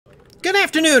Good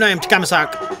afternoon, I am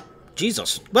Takahmasak.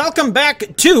 Jesus. Welcome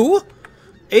back to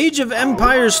Age of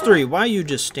Empires 3. Why are you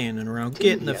just standing around?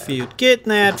 Get in the field. Get in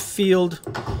that field.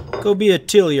 Go be a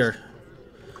tillier.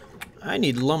 I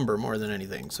need lumber more than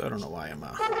anything, so I don't know why I'm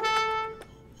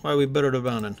why we better to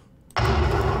bounding.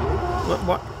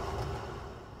 What?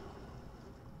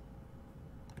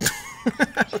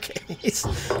 Okay.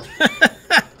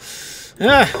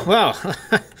 Well,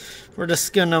 we're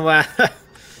just gonna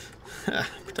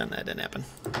pretend that didn't happen.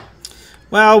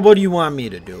 Well, what do you want me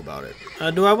to do about it?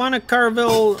 Do I want a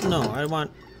Carvel? No, I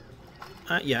want...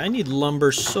 yeah, I need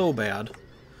lumber so bad.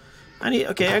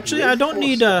 Okay, actually, I don't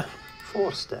need... I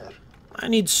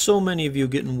need so many of you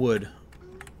getting wood.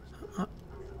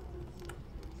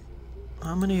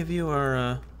 How many of you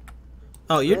are...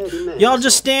 Oh, y'all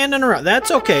just standing around. That's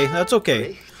okay, that's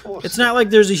okay. It's not like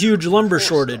there's a huge lumber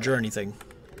shortage or anything.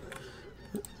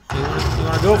 You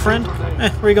wanna go, friend?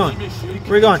 Where you going?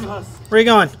 Where you going? Where you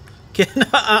going?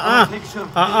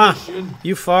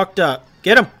 You fucked up.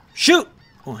 Get him! Shoot!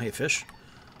 Oh, hey, fish.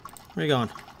 Where you going?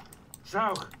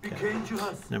 Okay.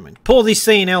 Never mind. Pull the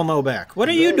Saint Elmo back. What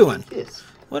are you doing?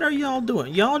 What are y'all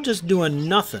doing? Y'all just doing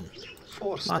nothing.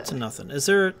 Lots of nothing. Is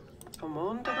there...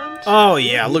 Oh,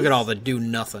 yeah, look at all the do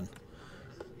nothing.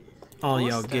 All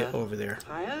y'all get over there.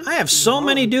 I have so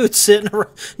many dudes sitting around.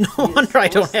 No wonder I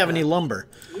don't have any lumber.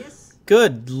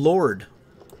 Good lord.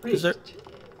 Is there...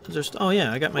 Oh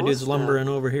yeah, I got my dudes lumbering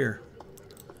over here.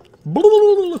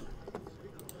 Bro,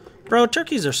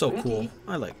 turkeys are so cool.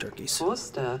 I like turkeys.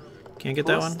 Can't get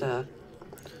that one?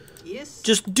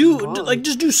 Just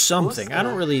do something. I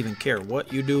don't really even care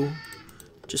what you do.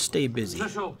 Just stay busy.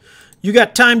 You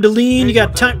got time to lean, you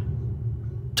got time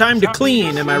to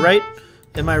clean, am I right?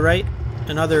 Am I right?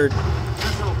 And other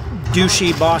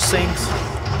douchey boss things.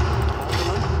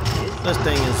 This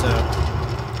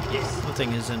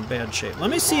thing is in bad shape. Let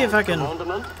me see if I can...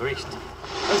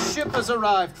 A ship has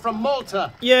arrived from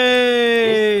Malta.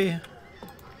 Yay!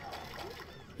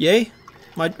 Yay?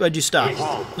 Why'd you stop?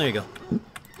 There you go.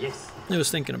 I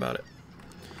was thinking about it.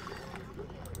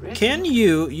 Can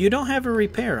you... You don't have a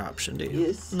repair option, do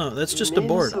you? No, that's just a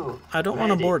board. I don't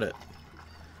want to board it.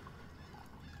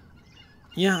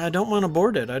 Yeah, I don't want to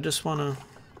board it. I just want to...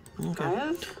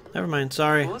 Okay. Never mind.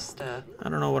 Sorry. I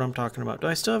don't know what I'm talking about. Do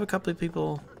I still have a couple of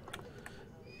people...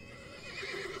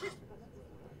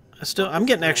 I'm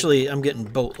getting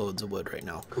boatloads of wood right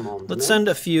now. Let's send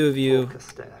a few of you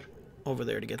over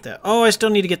there to get that. Oh, I still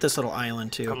need to get this little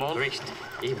island too.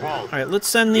 Alright, let's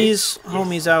send these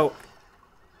homies out.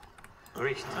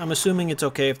 I'm assuming it's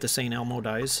okay if the St. Elmo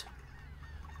dies.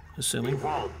 Assuming.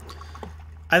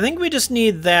 I think we just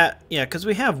need that, yeah, because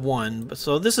we have one.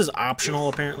 So this is optional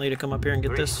apparently to come up here and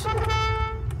get this.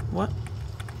 What?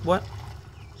 What?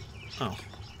 Oh.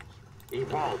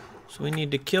 So we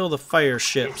need to kill the fire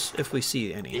ships if we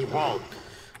see any.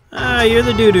 Ah, you're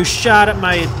the dude who shot at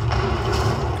my...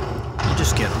 You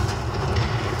just get him.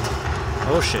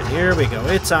 Oh shit, here we go.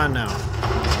 It's on now.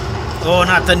 Oh,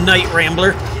 not the Night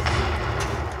Rambler.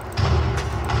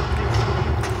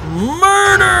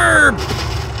 Murder!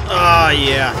 Ah,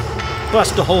 yeah.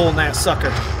 Bust a hole in that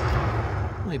sucker.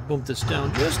 Let me bump this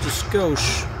down just a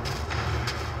skosh.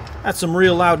 That's some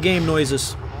real loud game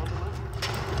noises.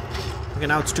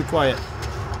 Now it's too quiet.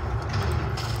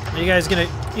 Are you guys gonna...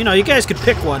 You know, you guys could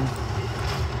pick one.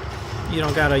 You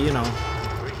don't gotta, you know...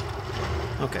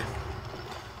 Okay.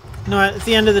 No, at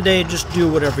the end of the day, just do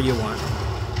whatever you want.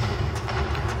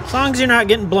 As long as you're not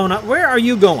getting blown up. Where are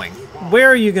you going? Where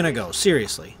are you gonna go?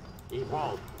 Seriously.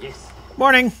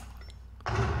 Morning!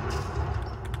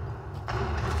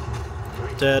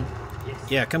 Dead.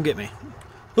 Yeah, come get me.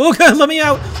 Oh god, let me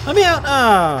out! Let me out!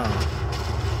 Ah!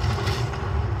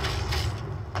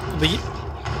 But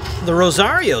the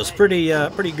Rosario's pretty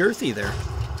girthy there.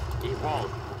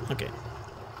 Okay.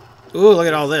 Ooh, look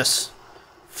at all this.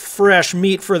 Fresh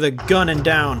meat for the gunning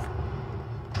down.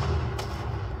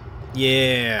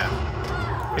 Yeah.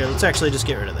 Here, let's actually just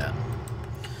get rid of that.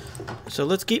 So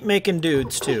let's keep making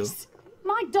dudes, too.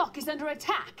 My dock is under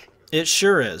attack. It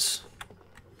sure is.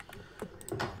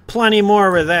 Plenty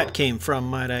more where that came from,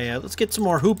 might I add. Let's get some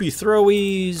more hoopy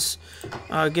throwies.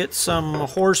 Get some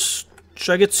horse...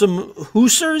 Should I get some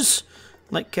hussars?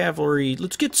 Like cavalry.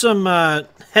 Let's get some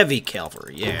heavy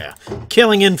cavalry, yeah.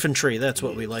 Killing infantry, that's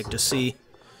what we like to see.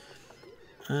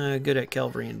 Good at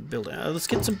cavalry and building. Let's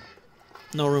get some...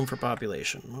 No room for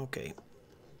population, okay.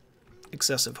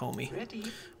 Excessive homie.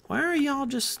 Why are y'all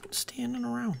just standing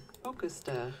around?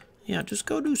 Yeah, just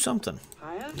go do something.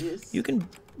 You can...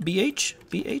 BH?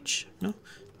 BH? No?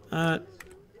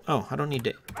 Oh, I don't need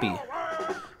to... B.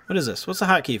 What is this? What's the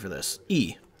hotkey for this?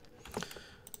 E.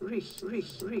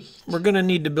 We're gonna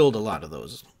need to build a lot of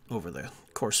those over the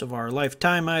course of our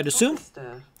lifetime, I'd assume.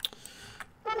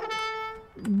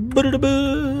 What are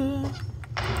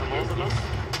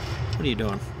you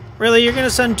doing? Really, you're gonna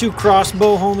send 2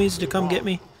 crossbow homies to come get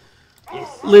me?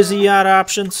 Lizzie out of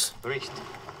options.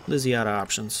 Lizzie out of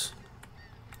options.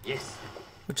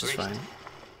 Which is fine.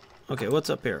 Okay, what's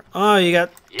up here? Oh, you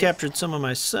got captured some of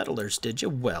my settlers, did you?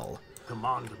 Well.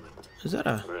 Is that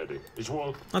a...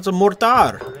 That's a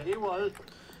mortar.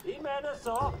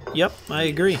 Yep, I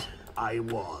agree.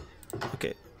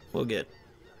 Okay, we'll get...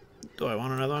 Do I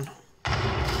want another one?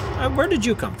 Where did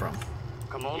you come from?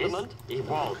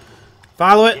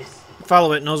 Follow it.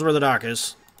 Follow it. Knows where the dock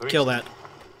is. Kill that.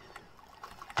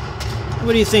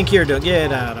 What do you think you're doing?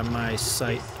 Get out of my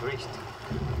sight.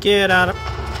 Get out of...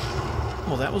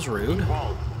 Well, that was rude.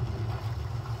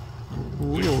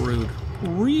 Real rude.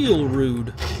 Real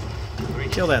rude.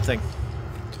 Kill that thing.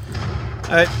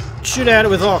 Shoot at it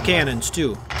with all cannons,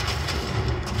 too.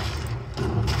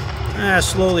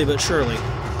 Slowly but surely.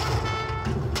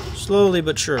 Slowly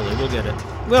but surely. We'll get it.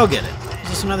 We'll get it. Is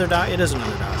this another dock? It is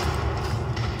another dock.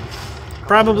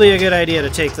 Probably a good idea to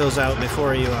take those out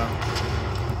before you,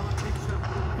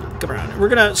 come around. We're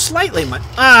gonna slightly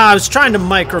I was trying to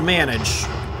micromanage.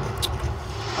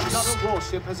 Another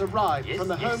warship has arrived from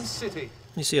the home city.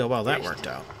 You see how well that worked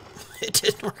out. It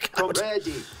didn't work out.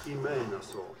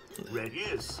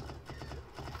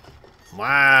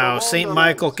 Wow, St.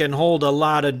 Michael can hold a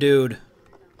lot of dude.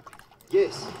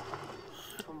 Yes.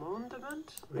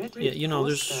 Yeah, you know,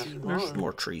 there's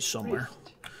more trees somewhere.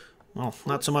 Well,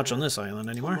 not so much on this island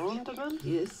anymore.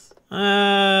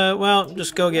 Well,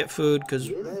 just go get food,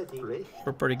 because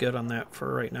we're pretty good on that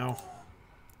for right now.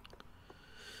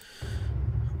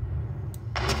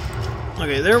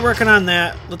 Okay, they're working on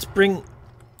that. Let's bring...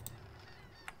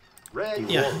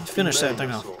 Yeah, finish that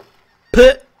thing off.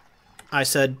 Pit! I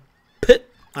said pit.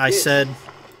 I said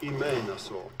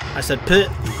pit.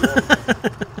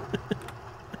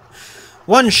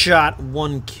 One shot,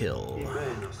 1 kill.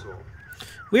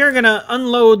 We are going to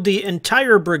unload the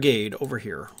entire brigade over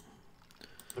here.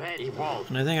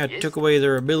 And I think I took away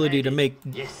their ability to make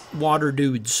water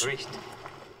dudes.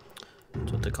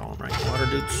 That's what they call them, right? Water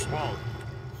dudes.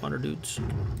 Water dudes.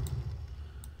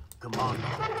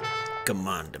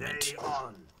 Commandment.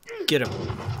 Get him.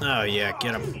 Oh, yeah,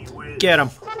 get him. Get him.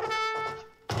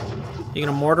 You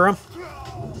gonna mortar him?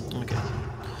 Okay.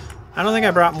 I don't think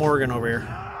I brought Morgan over here.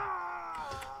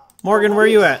 Morgan, where are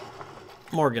you at?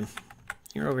 Morgan.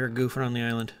 You're over here goofing on the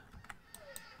island.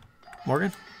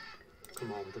 Morgan?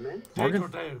 Morgan?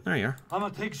 There you are.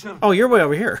 Oh, you're way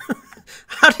over here.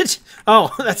 How did you...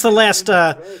 Oh, that's the last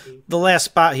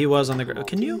spot he was on the ground.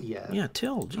 Can you? Yeah,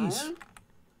 Till, jeez.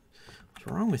 What's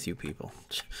wrong with you people?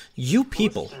 You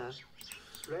people.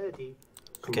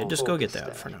 Okay, just go get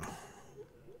that for now.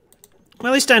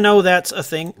 Well, at least I know that's a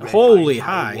thing. Holy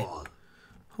high.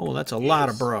 Oh, that's a lot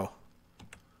of bro.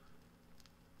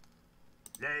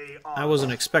 I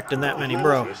wasn't expecting that many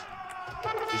bro.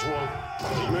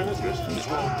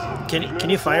 Can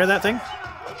you fire that thing?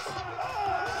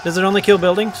 Does it only kill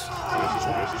buildings?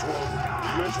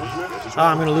 Oh,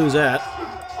 I'm gonna lose that.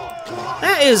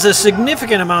 That is a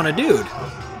significant amount of dude.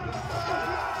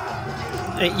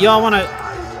 Hey, y'all wanna...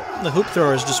 The hoop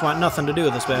throwers just want nothing to do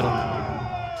with this battle.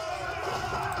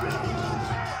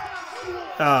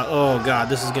 Oh god,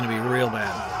 this is gonna be real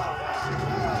bad.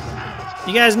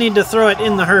 You guys need to throw it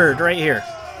in the herd right here.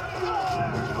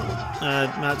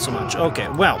 Not so much. Okay,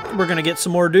 well, we're gonna get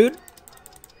some more dude.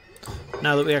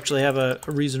 Now that we actually have a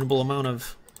reasonable amount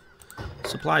of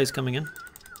supplies coming in.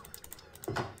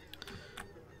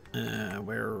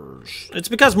 Where's... It's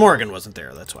because Morgan wasn't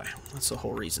there, that's why. That's the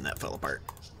whole reason that fell apart.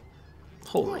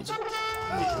 Whole reason.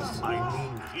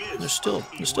 There's still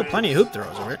plenty of hoop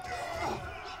throws over it.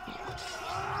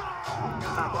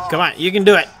 Come on, you can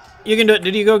do it. You can do it.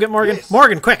 Did you go get Morgan? Yes.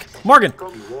 Morgan, quick! Morgan!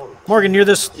 Morgan, you're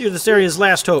this area's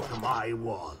last hope.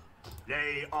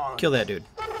 Kill that dude.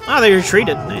 Oh, they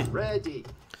retreated. Hey.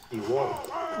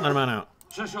 Let him on out.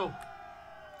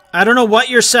 I don't know what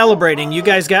you're celebrating. You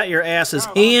guys got your asses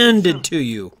handed to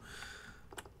you.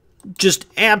 Just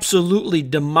absolutely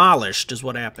demolished is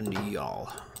what happened to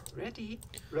y'all.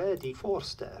 Ready,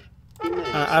 Forster.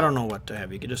 I don't know what to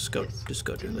have. You can just go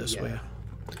do this way.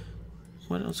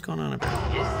 What's going on up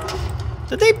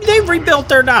here? They rebuilt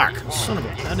their dock. Son of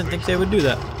a... I didn't think they would do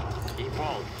that.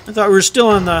 I thought we were still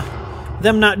on the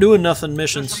them not doing nothing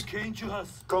missions. I'm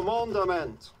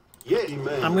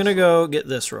gonna go get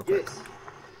this real quick.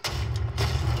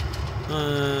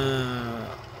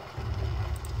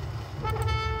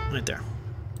 Right there.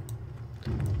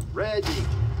 Ready.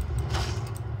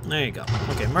 There you go.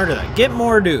 Okay, murder that. Get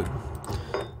more dude.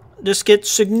 Just get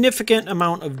significant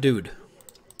amount of dude.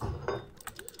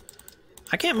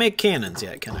 I can't make cannons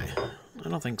yet, can I? I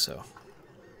don't think so.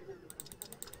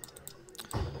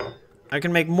 I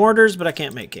can make mortars, but I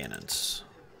can't make cannons.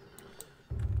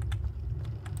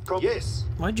 Yes.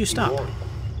 Why'd you stop?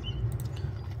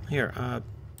 Here,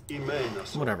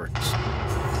 whatever.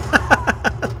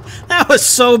 That was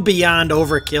so beyond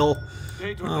overkill.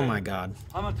 Oh my god.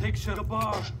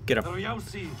 Get him.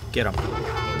 Get him.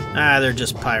 Ah, they're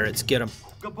just pirates. Get him.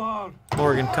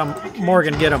 Morgan, come.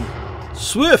 Morgan, get him.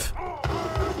 Swift!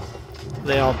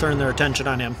 They all turn their attention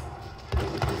on him.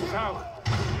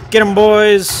 Get him,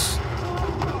 boys!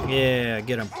 Yeah,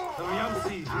 get him.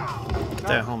 Get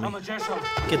that homie.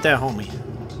 Get that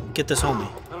homie. Get this homie.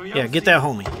 Yeah, get that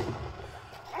homie.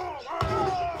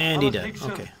 And he did.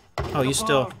 Okay. Oh, you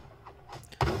still...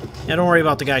 Yeah, don't worry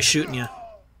about the guy shooting you.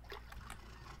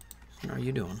 What are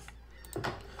you doing?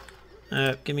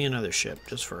 Give me another ship,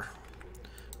 just for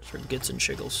gits and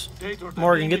shiggles.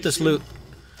 Morgan, get this loot.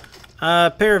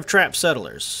 Pair of trapped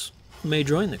settlers may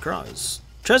join the cause.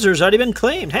 Treasure's already been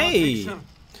claimed. Hey!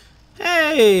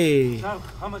 Hey!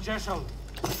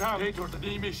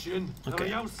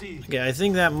 Okay. Okay, I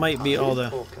think that might be all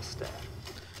the...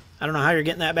 I don't know how you're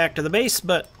getting that back to the base,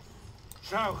 but...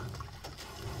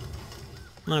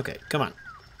 Okay, come on.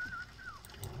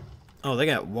 Oh, they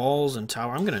got walls and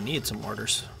tower. I'm gonna need some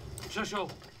mortars. You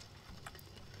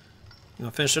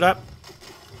wanna finish it up?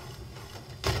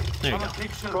 There you go.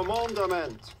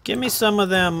 Give me some of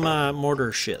them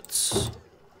mortar shits.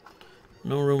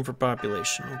 No room for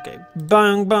population. Okay.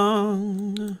 Bang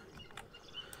bang.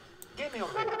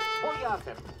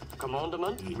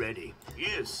 Commandment? Ready.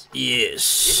 Yes.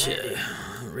 Yes.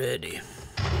 Ready.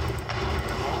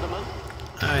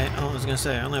 I was gonna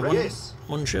say I only have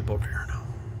one ship over here now.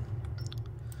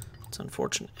 It's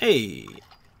unfortunate. Hey.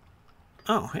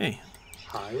 Oh, hey.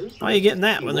 Why are you getting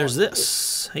that when there's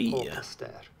this? Hey.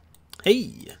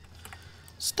 Hey.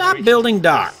 Stop building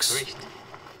docks.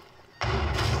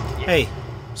 Hey.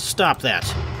 Stop that.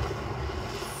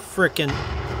 Frickin'.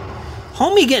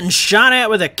 Homie getting shot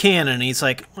at with a cannon. He's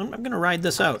like, I'm gonna ride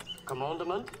this out.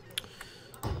 Commandment?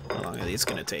 How long are these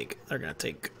gonna take? They're gonna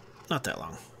take not that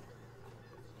long.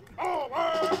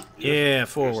 Yeah,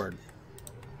 forward.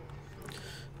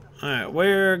 Alright,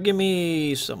 where? Give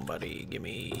me somebody. Give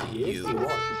me you.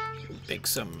 Make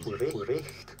some.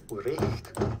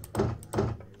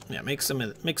 Yeah, make some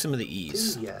of the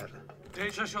E's.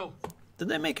 Did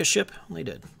they make a ship? They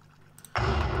did.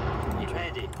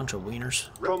 Bunch of wieners.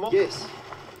 Yes.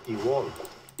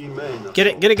 Get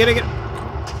it, get it, get it, get it.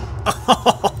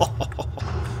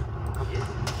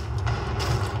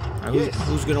 Right,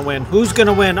 who's gonna win? Who's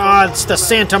gonna win? Ah, it's the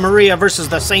Santa Maria versus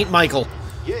the Saint Michael.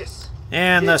 Yes.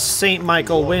 And the Saint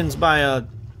Michael wins by a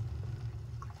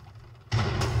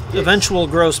eventual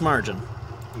gross margin.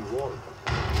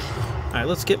 Alright,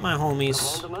 let's get my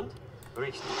homies.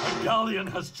 A galleon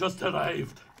has just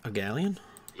arrived. A galleon?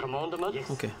 Commandment?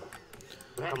 Okay.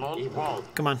 Come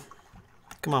on.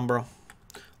 Come on, bro.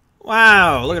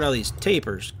 Wow, look at all these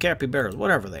tapers, capybaras,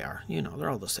 whatever they are. You know, they're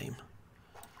all the same.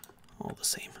 All the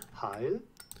same.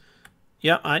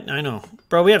 Yeah, I know.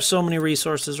 Bro, we have so many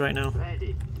resources right now.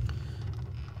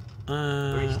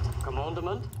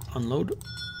 Unload.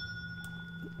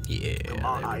 Yeah.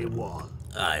 I won.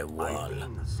 I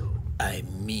won. I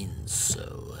mean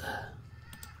so.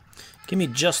 Give me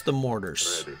just the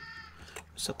mortars.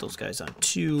 Set those guys on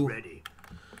 2.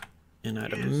 And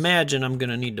I'd imagine I'm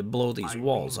gonna need to blow these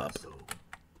walls up.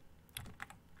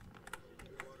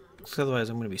 Otherwise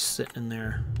I'm gonna be sitting in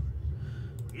there.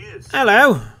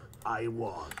 Hello!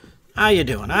 How you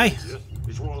doing, eh?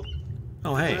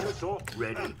 Oh, hey.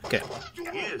 Okay.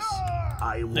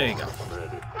 There you go.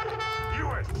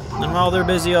 And while they're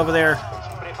busy over there...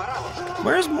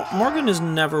 Where's Morgan? Is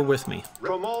never with me.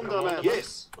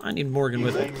 I need Morgan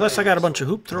with me. Plus I got a bunch of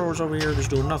hoop throwers over here just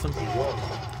doing nothing.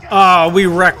 Oh, we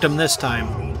wrecked him this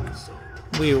time.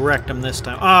 We wrecked him this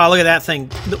time. Oh, look at that thing.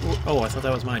 Oh, I thought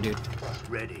that was my dude.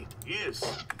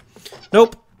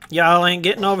 Nope. Y'all ain't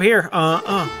getting over here. There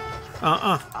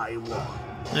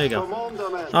you go.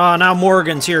 Oh, now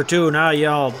Morgan's here too. Now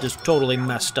y'all just totally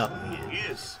messed up.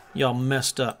 Y'all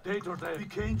messed up.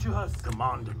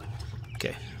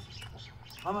 Okay.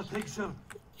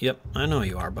 Yep, I know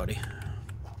you are, buddy.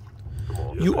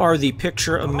 You are the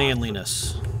picture of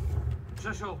manliness.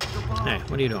 Hey,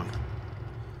 what are you doing?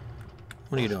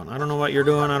 What are you doing? I don't know what you're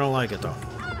doing. I don't like it, though.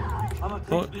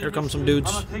 Oh, here come some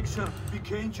dudes.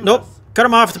 Nope. Cut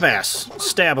him off at the pass.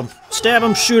 Stab him. Stab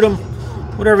him, shoot him.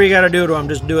 Whatever you gotta do to him,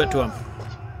 just do it to him.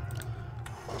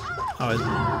 Oh,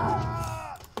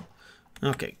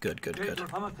 Okay, good, good, good.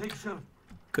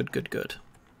 Good, good, good.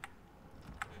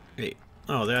 Wait.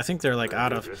 Oh, I think they're like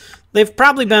out of... They've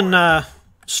probably been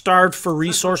starved for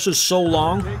resources so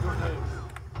long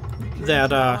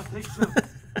that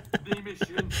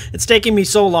it's taking me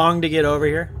so long to get over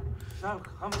here.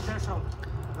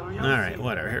 Alright,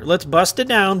 whatever. Here, let's bust it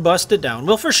down, bust it down.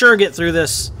 We'll for sure get through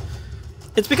this.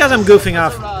 It's because I'm goofing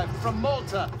off.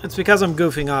 It's because I'm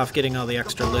goofing off getting all the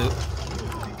extra loot.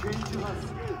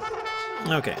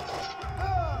 Okay.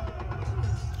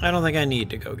 I don't think I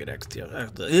need to go get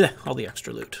all the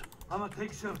extra loot.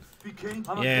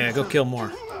 Yeah, go kill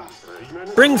more.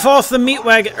 Bring forth the meat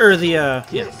wagon, or the, yeah.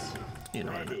 You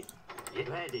know what I mean.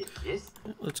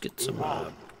 Let's get some,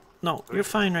 no, you're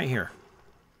fine right here.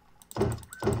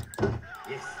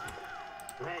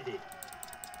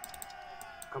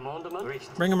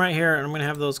 Bring them right here, and I'm gonna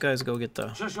have those guys go get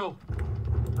the...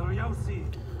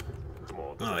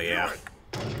 Oh, yeah.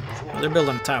 They're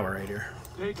building a tower right here.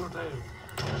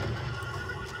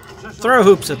 Throw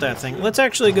hoops at that thing. Let's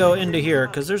actually go into here,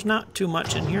 because there's not too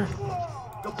much in here.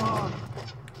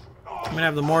 I'm gonna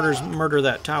have the mortars murder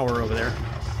that tower over there.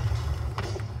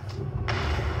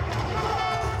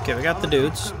 Okay, we got the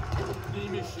dudes.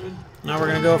 Now we're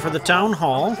gonna go for the town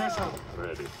hall.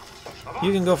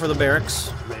 You can go for the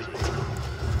barracks.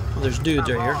 Oh, there's dudes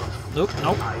right here. Nope,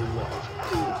 nope.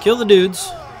 Kill the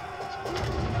dudes.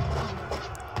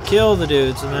 Kill the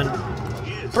dudes, and then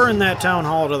burn that town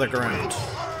hall to the ground.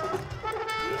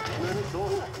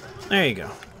 There you go.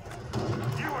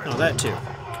 Oh, that too.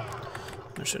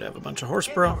 I should have a bunch of horse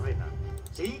bro.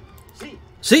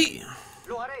 See?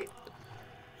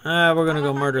 We're gonna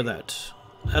go murder that.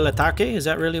 El Ataque? Is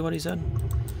that really what he said?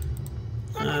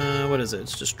 What is it?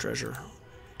 It's just treasure.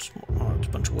 It's a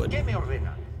bunch of wood.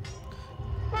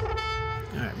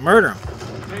 Alright, murder him.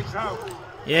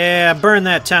 Yeah, burn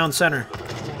that town center.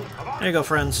 There you go,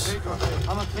 friends.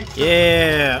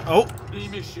 Yeah. Oh.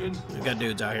 We got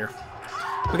dudes out here.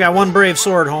 We got one brave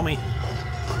sword, homie.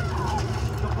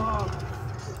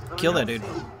 Kill that dude.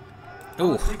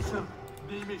 Ooh.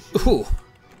 Ooh.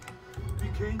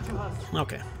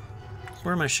 Okay.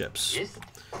 Where are my ships?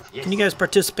 Can you guys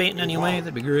participate in any way?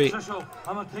 That'd be great.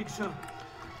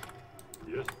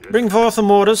 Bring forth the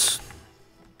mortars.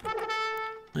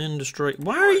 And destroy...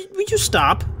 Why are you... Would you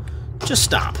stop? Just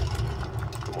stop.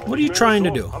 What are you trying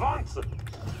to do?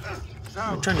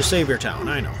 You're trying to save your town,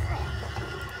 I know.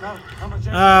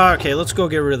 Okay, let's go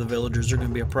get rid of the villagers. They're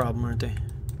gonna be a problem, aren't they?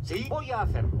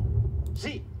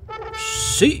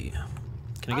 See?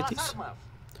 Can I get these?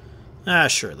 Ah,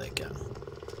 sure they can.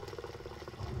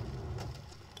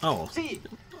 Oh,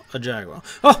 a jaguar.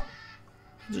 Oh!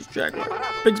 Just jaguar.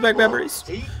 Brings back memories.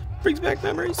 Brings back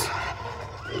memories.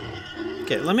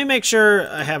 Okay, let me make sure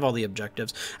I have all the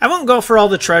objectives. I won't go for all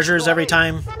the treasures every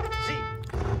time.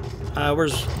 Let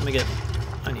me get...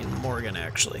 I need Morgan,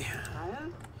 actually.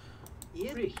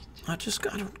 I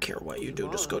don't care what you do,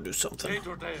 just go do something.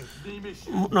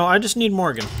 No, I just need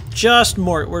Morgan. Just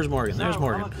Morgan. Where's Morgan? There's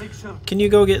Morgan. Can you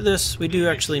go get this? We do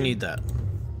actually need that.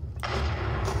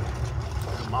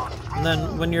 And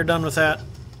then, when you're done with that,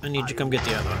 I need you to come get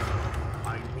the other one.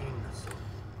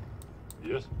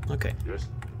 Okay.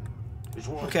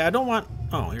 Okay, I don't want...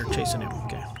 Oh, you're chasing him.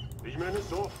 Okay.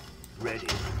 I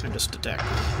just attack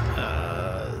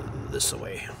this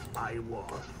away.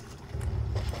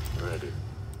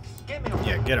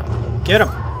 Yeah, get him. Get him!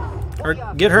 Or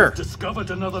get her. Discovered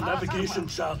another navigation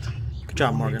shaft. Good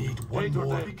job, Morgan.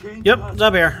 Yep, it's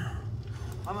up here.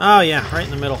 Oh, yeah, right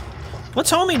in the middle.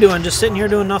 What's homie doing? Just sitting here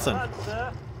doing nothing.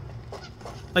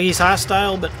 Like he's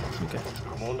hostile, but... Okay.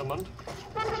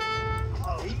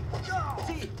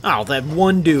 Oh, that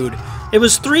one dude. It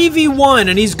was 3v1,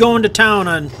 and he's going to town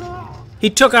on... He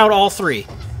took out all three.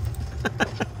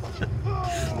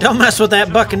 Don't mess with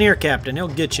that Buccaneer captain. He'll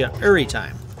get you every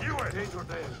time.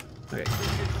 Okay.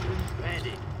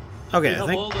 Okay, I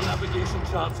think... all the navigation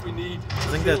charts we need. I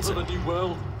think that's it.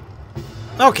 World.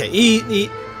 Okay, easy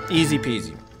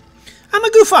peasy. I'm a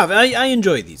goof off. I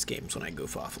enjoy these games when I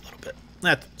goof off a little bit.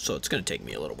 So it's going to take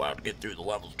me a little while to get through the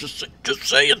levels. Just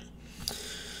saying.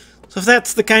 So if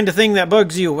that's the kind of thing that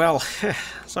bugs you, well,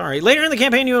 sorry. Later in the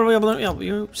campaign, you will be able to...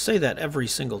 You say that every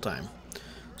single time.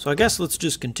 So I guess let's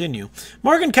just continue.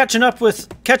 Morgan catches up with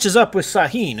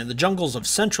Sahin in the jungles of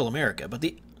Central America,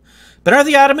 but are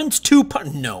the Ottomans too...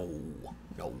 No.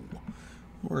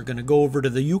 We're going to go over to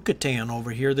the Yucatan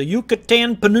over here. The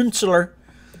Yucatan Peninsula.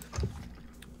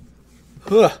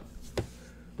 Ugh.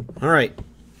 All right.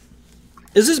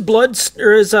 Is this blood,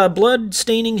 or is blood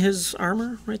staining his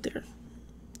armor right there?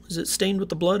 Is it stained with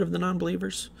the blood of the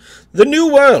non-believers? The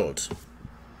New World.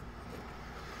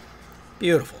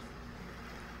 Beautiful.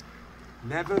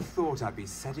 Never thought I'd be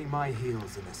setting my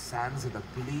heels in the sands of the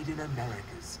bleeding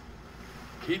Americas.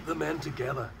 Keep the men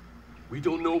together. We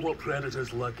don't know what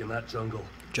predators lurk in that jungle.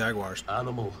 Jaguars.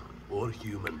 Animal or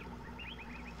human.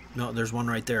 No, there's one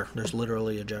right there. There's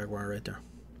literally a jaguar right there.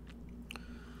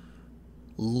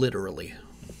 Literally.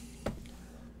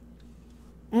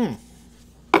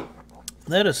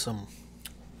 That is some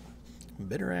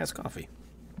bitter-ass coffee.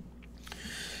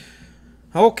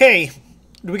 Okay.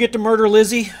 Do we get to murder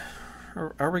Lizzie?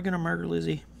 Or are we going to murder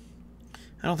Lizzie?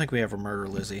 I don't think we ever murder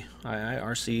Lizzie.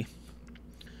 RC.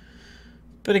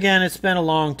 But again, it's been a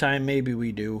long time. Maybe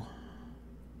we do.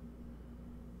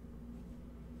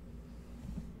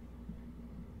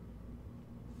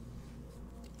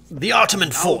 The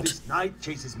Ottoman fort. This night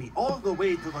chases me all the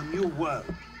way to the new world.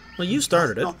 Well, you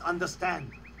started it. Not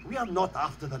understand. We are not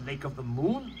after the Lake of the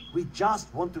Moon. We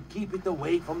just want to keep it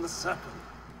away from the Serpent.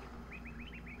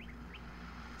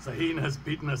 Saheen has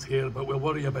beaten us here, but we'll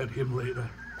worry about him later.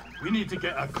 We need to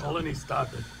get a colony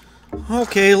started.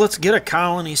 Okay, let's get a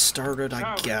colony started,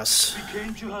 I guess. He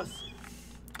came to us.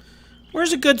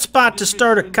 Where's a good spot to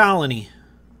start a colony?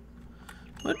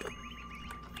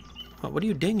 What are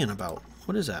you dinging about?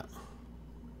 What is that?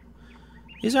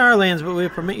 These are our lands, but we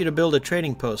permit you to build a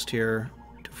trading post here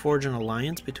to forge an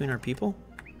alliance between our people.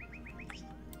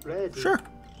 Sure.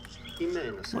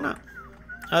 Why not?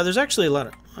 There's actually a lot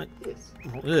of...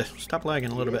 stop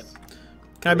lagging a little bit.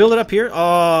 Can I build it up here?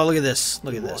 Oh, look at this.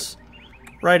 Look at this.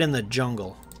 Right in the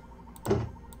jungle.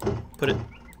 Put it.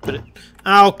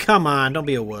 Oh, come on. Don't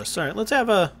be a wuss. Alright, let's have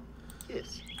a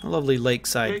lovely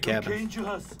lakeside cabin.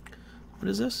 What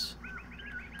is this?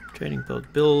 Trading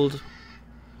post. Build.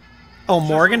 Oh,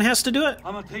 Morgan has to do it?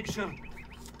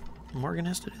 Morgan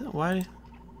has to do that? Why?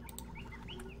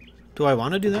 Do I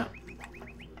want to do that?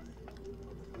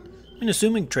 I mean,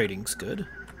 assuming trading's good.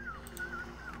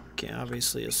 Okay,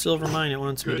 obviously a silver mine it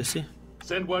wants me to see.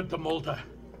 Send word to Malta.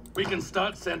 We can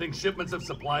start sending shipments of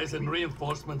supplies and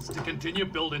reinforcements to continue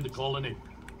building the colony.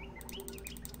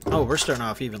 Oh, we're starting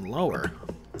off even lower.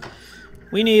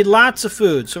 We need lots of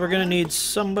food, so we're going to need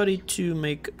somebody to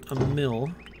make a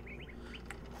mill,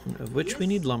 of which we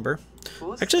need lumber.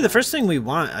 Actually, the first thing we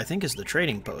want, I think, is the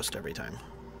trading post every time.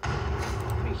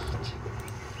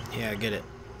 Yeah, get it.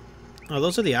 Oh,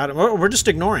 those are the we're just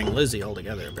ignoring Lizzie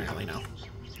altogether, apparently, now.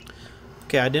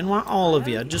 Okay, I didn't want all of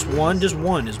you. Just one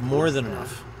is more than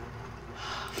enough.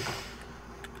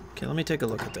 Okay, let me take a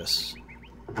look at this.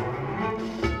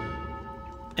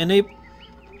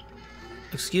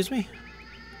 Excuse me?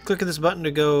 Click this button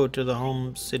to go to the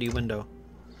home city window.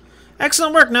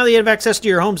 Excellent work! Now that you have access to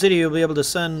your home city, you'll be able to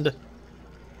send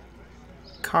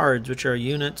cards, which are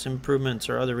units, improvements,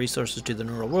 or other resources to the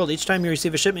neural world. Each time you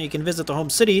receive a shipment, you can visit the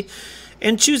home city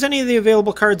and choose any of the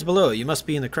available cards below. You must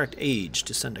be in the correct age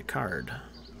to send a card.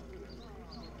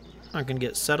 I can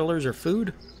get settlers or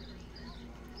food.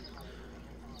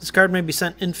 This card may be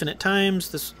sent infinite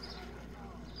times. This.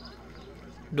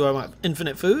 Do I want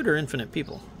infinite food or infinite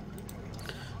people?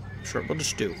 Sure, we'll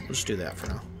just do that for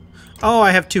now. Oh,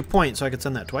 I have 2 points, so I could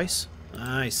send that twice.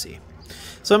 I see.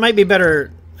 So it might be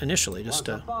better initially just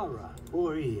to... Oh,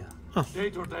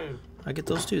 I get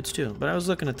those dudes too. But I was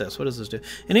looking at this. What does this do?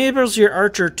 Enables your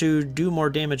archer to do more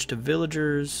damage to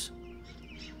villagers.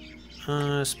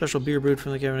 Special beer brewed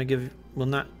from the cavern will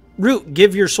not...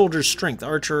 Give your soldiers strength,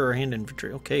 archer or hand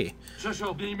infantry. Okay.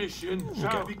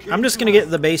 I'm just going to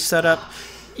get the base set up.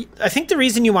 I think the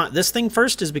reason you want this thing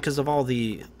first is because of all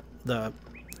the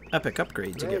epic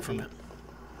upgrades you get from it.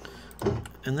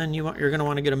 And then you're going to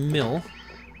want to get a mill.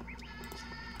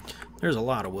 There's a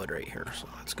lot of wood right here, so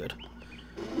that's good.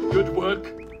 Good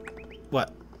work.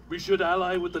 What? We should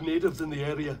ally with the natives in the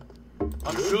area.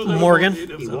 I'm sure there Morgan. are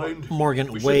natives around.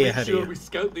 Morgan, we way should ahead make sure of you. We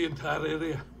scout the entire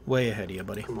area. Way ahead of you,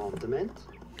 buddy.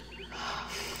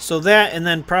 So that, and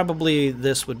then probably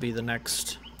this would be the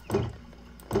next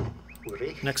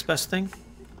best thing,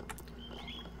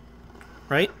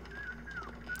 right?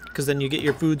 Because then you get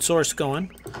your food source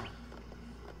going.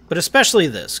 But especially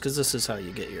this, because this is how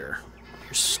you get your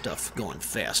stuff going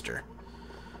faster.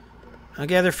 I'll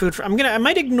gather food for... I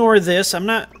might ignore this. I'm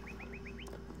not...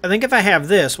 I think if I have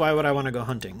this, why would I want to go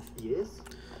hunting? Yes.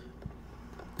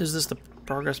 Is this the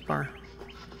progress bar?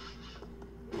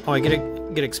 Oh, I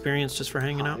get experience just for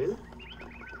hanging out?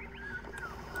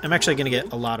 I'm actually going to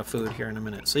get a lot of food here in a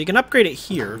minute. So you can upgrade it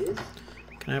here.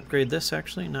 Can I upgrade this,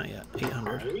 actually? Not yet.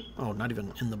 800. Oh, not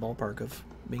even in the ballpark of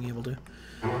being able to.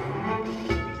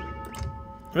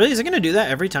 Really? Is it going to do that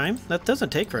every time? That doesn't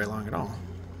take very long at all.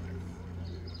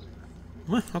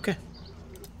 Well, okay.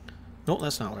 Nope,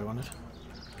 that's not what I wanted.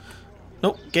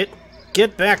 Nope,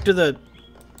 get back to the...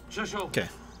 Okay.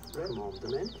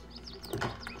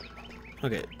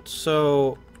 Okay,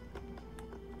 so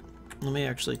let me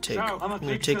actually take. I'm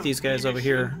gonna take these guys over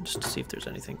here just to see if there's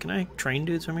anything. Can I train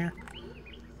dudes from here?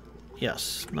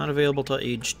 Yes, not available till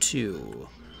age 2.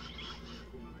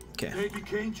 Okay. There's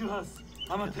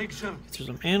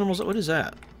some animals. What is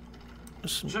that?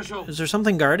 Is there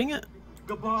something guarding it?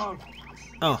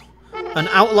 Oh, an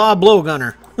outlaw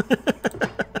blowgunner.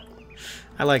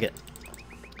 I like it.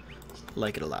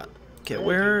 Like it a lot. Okay,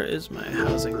 where is my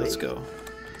housing? Let's go.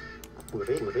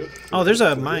 Oh, there's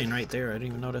a mine right there. I didn't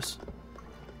even notice.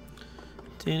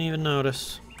 Didn't even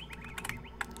notice.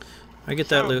 I get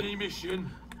that loot.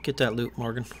 Get that loot,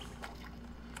 Morgan.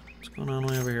 What's going on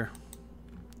way over here?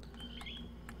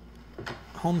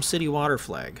 Home City water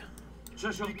flag.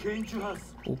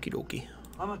 Okie dokie.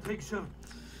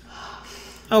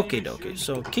 Okie dokie.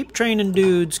 So keep training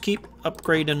dudes. Keep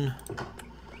upgrading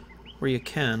where you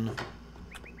can.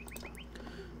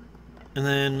 And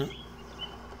then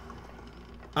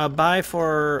buy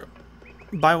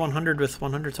 100 with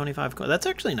 125 coins. That's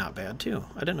actually not bad too.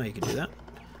 I didn't know you could do that.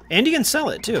 And you can sell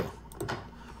it too.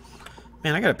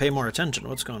 Man, I gotta pay more attention to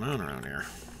what's going on around here.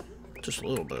 Just a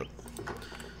little bit.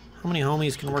 How many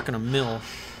homies can work in a mill?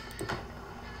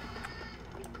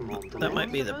 That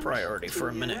might be the priority for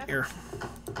a minute here.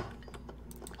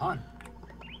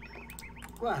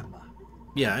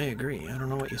 Yeah, I agree. I don't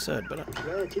know what you said, but I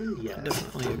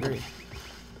definitely agree.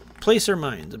 Placer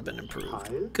mines have been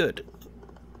improved. Good.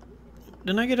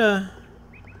 Didn't I get a...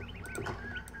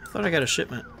 I thought I got a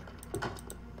shipment.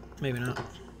 Maybe not.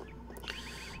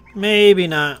 Maybe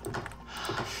not.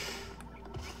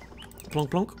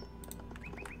 Plunk plunk.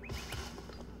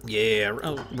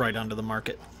 Yeah, right onto the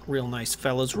market. Real nice,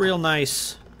 fellas. Real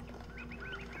nice.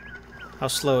 How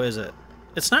slow is it?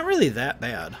 It's not really that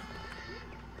bad.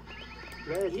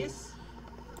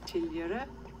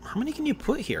 How many can you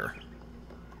put here?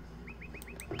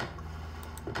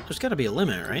 There's got to be a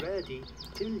limit, right? You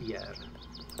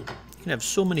can have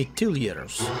so many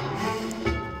tilliers.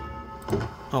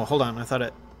 Oh, hold on. I thought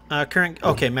it... current...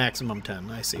 Okay, maximum 10.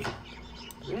 I see.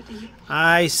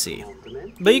 I see.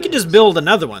 But you can just build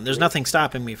another one. There's nothing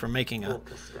stopping me from making a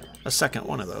second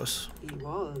one of those.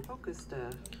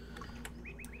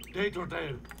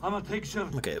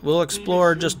 Okay, we'll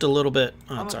explore just a little bit.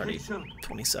 Oh, it's already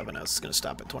 27. I was going to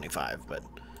stop at 25, but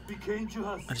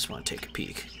I just want to take a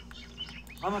peek.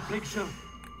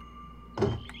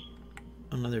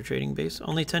 Another trading base.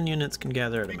 Only 10 units can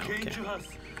gather at a mount. Okay.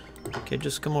 Okay,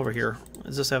 just come over here.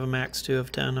 Does this have a max 2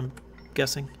 of 10, I'm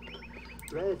guessing?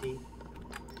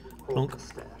 Plunk.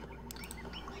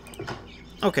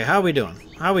 Okay, how are we doing?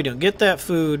 How are we doing? Get that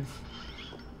food.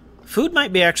 Food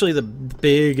might be actually the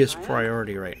biggest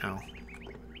priority right now.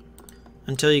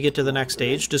 Until you get to the next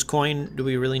stage. Does coin... Do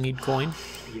we really need coin?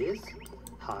 Okay,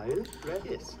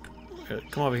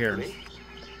 come over here.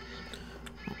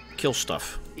 Kill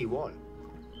stuff.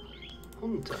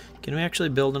 Can we actually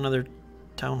build another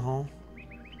town hall?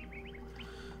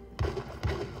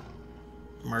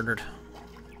 Murdered.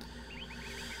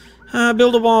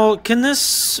 Build a wall. Can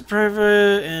this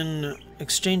private and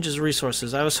exchanges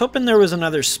resources? I was hoping there was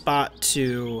another spot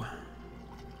to...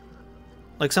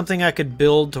 Like something I could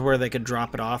build to where they could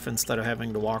drop it off instead of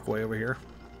having to walk way over here.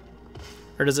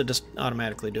 Or does it just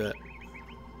automatically do it?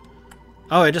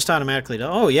 Oh, it just automatically does.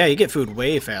 Oh, yeah, you get food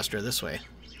way faster this way.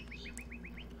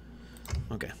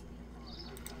 Okay.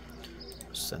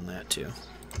 Send that too.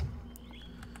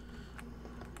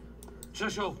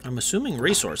 I'm assuming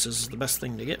resources is the best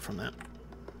thing to get from that.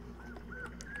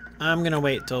 I'm gonna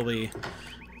wait till we...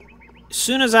 As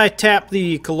soon as I tap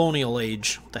the colonial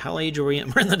age... What the hell age are we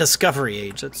in? We're in the discovery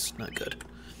age. That's not good.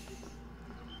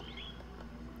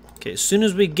 Okay, as soon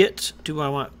as we get... Do I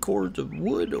want cords of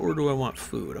wood or do I want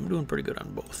food? I'm doing pretty good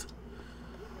on both.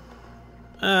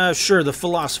 Sure, the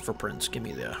Philosopher Prince. Give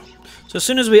me the... So as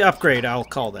soon as we upgrade, I'll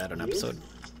call that an episode.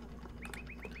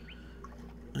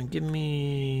 And give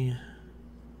me...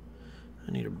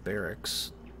 I need a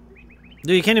barracks.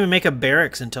 Dude, you can't even make a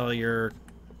barracks until you're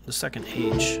the second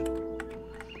age.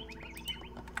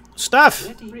 Stuff!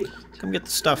 Come get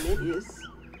the stuff.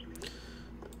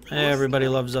 Everybody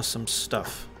loves us some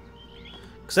stuff.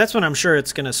 Because that's when I'm sure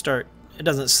it's going to start... It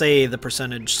doesn't say the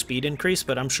percentage speed increase,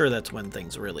 but I'm sure that's when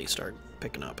things really start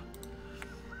picking up.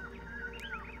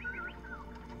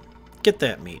 Get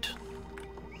that meat.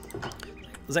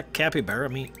 Is that capybara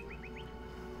meat?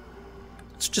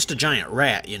 It's just a giant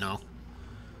rat, you know.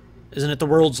 Isn't it the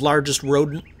world's largest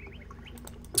rodent?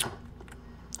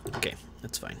 Okay,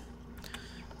 that's fine.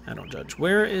 I don't judge.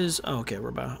 Where is... Oh, okay, we're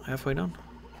about halfway done.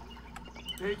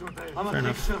 Fair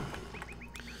enough.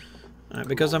 Alright,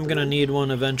 because I'm gonna need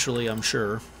one eventually, I'm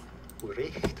sure.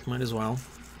 Might as well.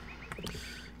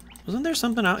 Wasn't there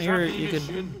something out here you could...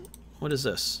 What is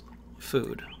this?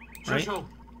 Food, right?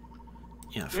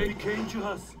 Yeah, food.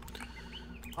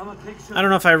 I don't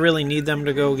know if I really need them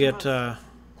to go get... Because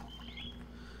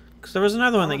there was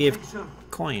another one that gave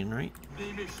coin, right?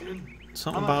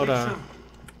 Something about...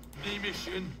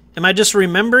 Am I just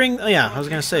remembering? Oh, yeah, I was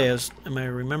going to say, am I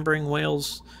remembering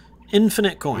whales?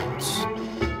 Infinite coins.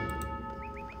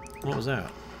 What was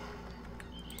that?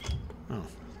 Oh.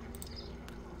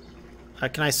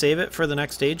 Can I save it for the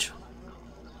next stage?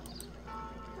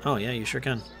 Oh, yeah, you sure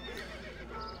can.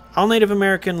 All Native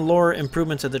American lore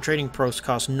improvements at the trading post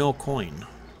cost no coin.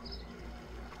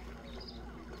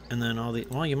 And then all the...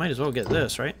 Well, you might as well get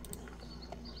this, right?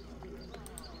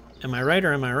 Am I right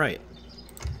or am I right?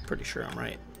 Pretty sure I'm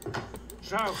right.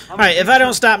 Alright, if I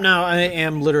don't stop now, I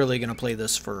am literally going to play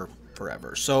this for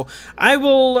forever. So, I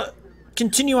will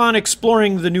continue on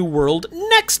exploring the new world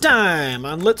next time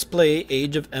on Let's Play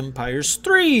Age of Empires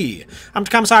 3. I'm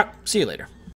Takahmasak. See you later.